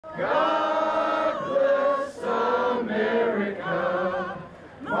God bless America,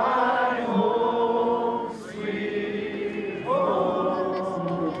 my home sweet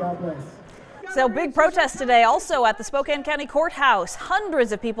home. God bless. So big protest today also at the Spokane-County Courthouse.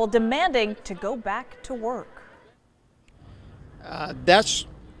 Hundreds of people demanding to go back to work. That's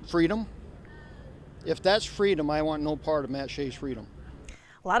freedom. If that's freedom, I want no part of Matt Shea's freedom.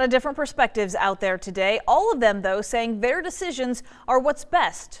 A lot of different perspectives out there today. All of them, though, saying their decisions are what's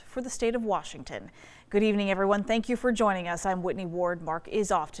best for the state of Washington. Good evening, everyone. Thank you for joining us. I'm Whitney Ward. Mark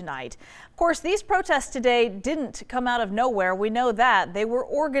is off tonight. Of course, these protests today didn't come out of nowhere. We know that. They were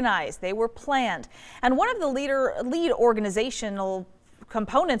organized. They were planned. And one of the lead organizational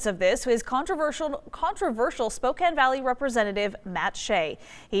components of this is controversial Spokane Valley Representative Matt Shea.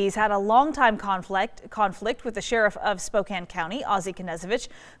 He's had a long-time conflict with the sheriff of Spokane County, Ozzie Knezevich,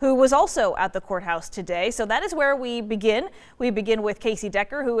 who was also at the courthouse today. So that is where we begin. We begin with Casey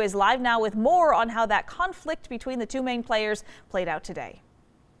Decker, who is live now with more on how that conflict between the two main players played out today.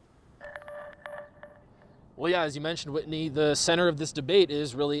 Well, yeah, as you mentioned, Whitney, the center of this debate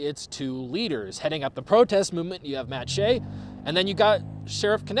is really its two leaders. Heading up the protest movement, you have Matt Shea, and then you got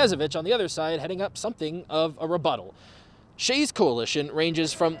Sheriff Knezevich on the other side heading up something of a rebuttal. Shea's coalition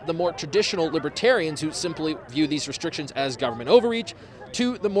ranges from the more traditional libertarians who simply view these restrictions as government overreach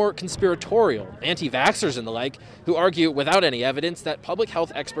to the more conspiratorial anti-vaxxers and the like who argue without any evidence that public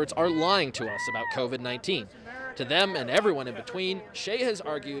health experts are lying to us about COVID-19. To them and everyone in between, Shea has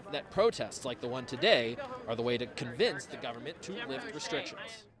argued that protests like the one today are the way to convince the government to lift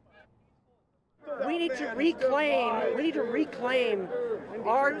restrictions. We need to reclaim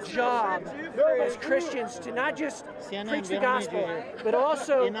our job as Christians to not just preach the gospel, but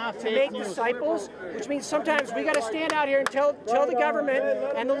also to make disciples, which means sometimes we got to stand out here and tell the government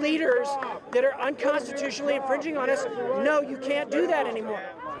and the leaders that are unconstitutionally infringing on us, no, you can't do that anymore.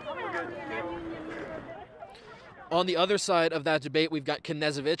 On the other side of that debate, we've got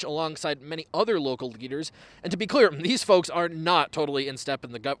Knezevich alongside many other local leaders. And to be clear, these folks are not totally in step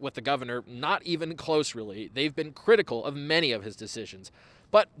with the governor, not even close, really. They've been critical of many of his decisions.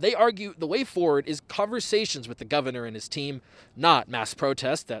 But they argue the way forward is conversations with the governor and his team, not mass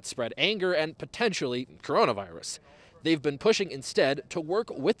protests that spread anger and potentially coronavirus. They've been pushing instead to work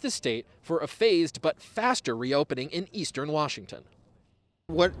with the state for a phased but faster reopening in eastern Washington.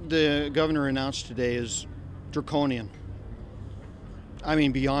 What the governor announced today is draconian. I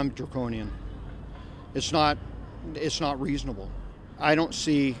mean, beyond draconian. It's not reasonable. I don't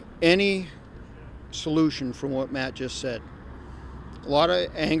see any solution from what Matt just said. A lot of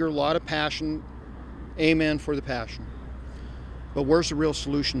anger, a lot of passion. Amen for the passion. But where's the real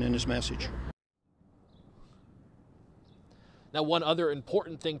solution in his message? Now, one other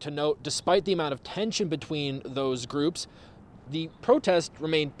important thing to note, despite the amount of tension between those groups, the protest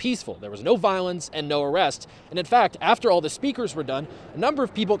remained peaceful. There was no violence and no arrests. And in fact, after all the speakers were done, a number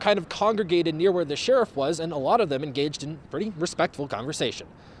of people kind of congregated near where the sheriff was, and a lot of them engaged in pretty respectful conversation.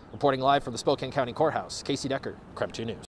 Reporting live from the Spokane County Courthouse, Casey Decker, KREM 2 News.